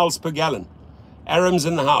 50 miles per gallon. Aram's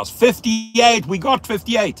in the house. 58. We got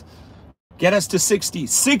 58. Get us to 60.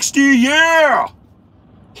 60, yeah!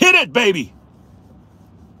 Hit it, baby.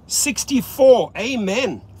 64.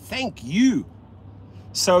 Amen. Thank you.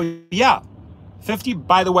 So, yeah. 50,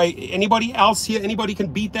 by the way, anybody else here? Anybody can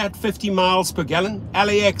beat that? 50 miles per gallon?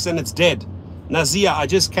 LAX, and it's dead. Nazia, I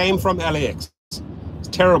just came from LAX. It's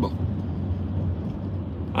terrible.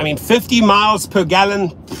 I mean, 50 miles per gallon,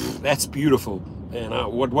 pff, that's beautiful. And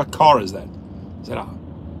what car is that? Is that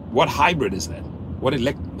what hybrid is that? What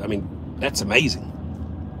I mean, that's amazing.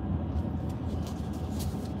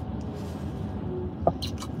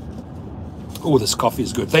 Oh, this coffee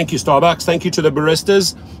is good. Thank you, Starbucks. Thank you to the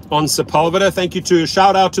baristas on Sepulveda. Thank you to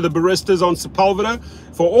shout out to the baristas on Sepulveda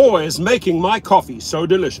for always making my coffee so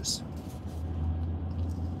delicious.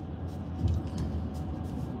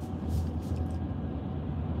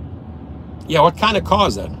 Yeah, what kind of car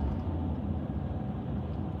is that?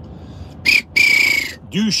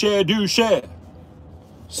 Do share.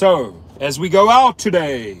 So, as we go out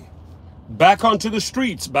today, back onto the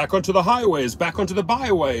streets, back onto the highways, back onto the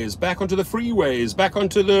byways, back onto the freeways, back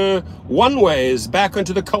onto the one-ways, back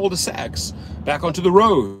onto the cul-de-sacs, back onto the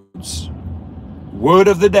roads. Word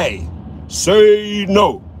of the day, say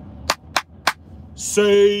no.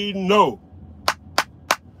 Say no.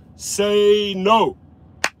 Say no.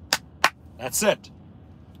 That's it.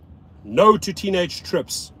 No to teenage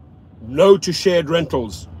trips. No to shared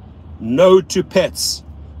rentals. No to pets.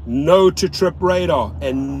 No to Trip Radar.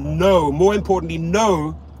 And no, more importantly,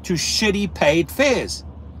 no to shitty paid fares.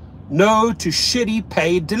 No to shitty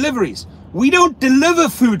paid deliveries. We don't deliver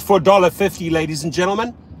food for $1.50, ladies and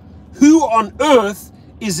gentlemen. Who on earth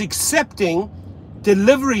is accepting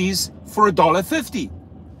deliveries for $1.50?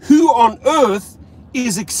 Who on earth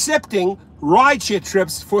is accepting rideshare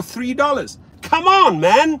trips for $3? Come on,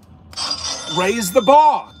 man. Raise the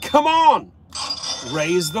bar. Come on.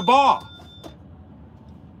 Raise the bar.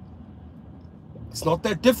 It's not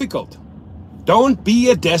that difficult. Don't be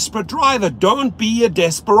a desperate driver. Don't be a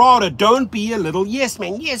desperado. Don't be a little yes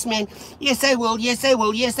man. Yes man. Yes I will. Yes I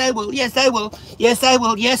will. Yes I will. Yes I will. Yes I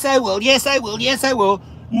will. Yes I will. Yes I will. Yes I will.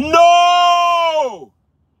 No.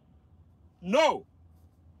 No.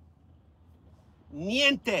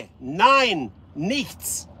 Niente. Nein.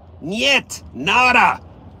 Nichts. Niet. Nada.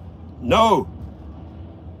 No.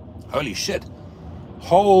 Holy shit.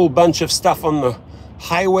 Whole bunch of stuff on the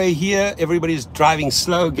highway here. Everybody's driving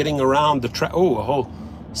slow, getting around the track. Oh,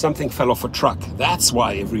 something fell off a truck. That's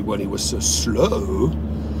why everybody was so slow.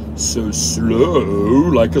 So slow,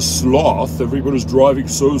 like a sloth. Everybody's driving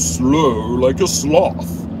so slow, like a sloth.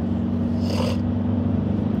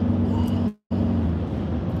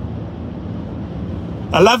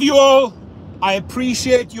 I love you all. I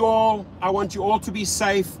appreciate you all. I want you all to be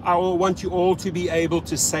safe. I want you all to be able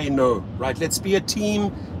to say no, right? Let's be a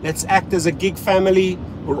team. Let's act as a gig family.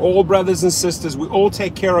 We're all brothers and sisters. We all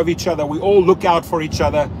take care of each other. We all look out for each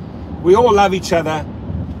other. We all love each other.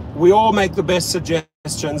 We all make the best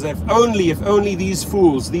suggestions. If only these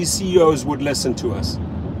fools, these CEOs would listen to us.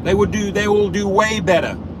 They will do way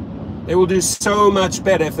better. They will do so much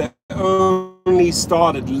better if they only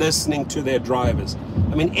started listening to their drivers.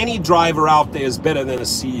 I mean, any driver out there is better than a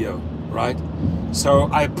CEO, right? So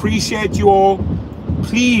I appreciate you all.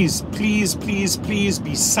 Please, please, please, please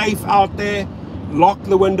be safe out there. Lock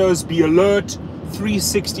the windows, be alert.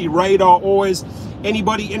 360 radar always.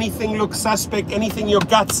 Anybody, anything looks suspect, anything your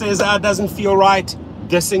gut says doesn't feel right,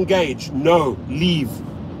 disengage. No, leave,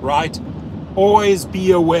 right? Always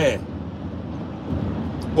be aware.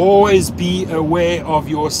 Always be aware of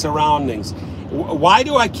your surroundings. Why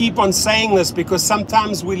do I keep on saying this? Because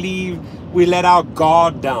sometimes we let our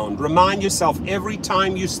guard down. Remind yourself every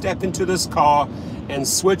time you step into this car and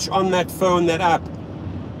switch on that phone, that app.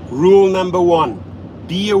 Rule number 1,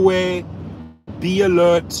 be aware, be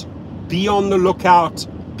alert, be on the lookout,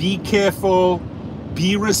 be careful,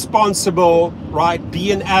 be responsible, right?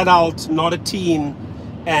 Be an adult, not a teen,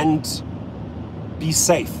 and be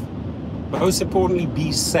safe. Most importantly,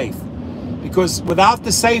 be safe. Because without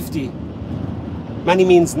the safety, money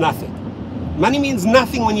means nothing. Money means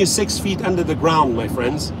nothing when you're 6 feet under the ground, my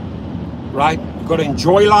friends, right? You've got to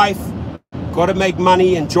enjoy life, got to make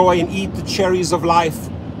money, enjoy and eat the cherries of life,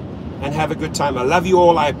 and have a good time. I love you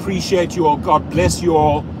all. I appreciate you all. God bless you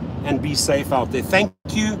all, and be safe out there. Thank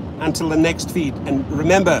you. Until the next feed. And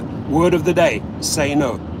remember, word of the day, say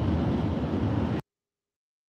no.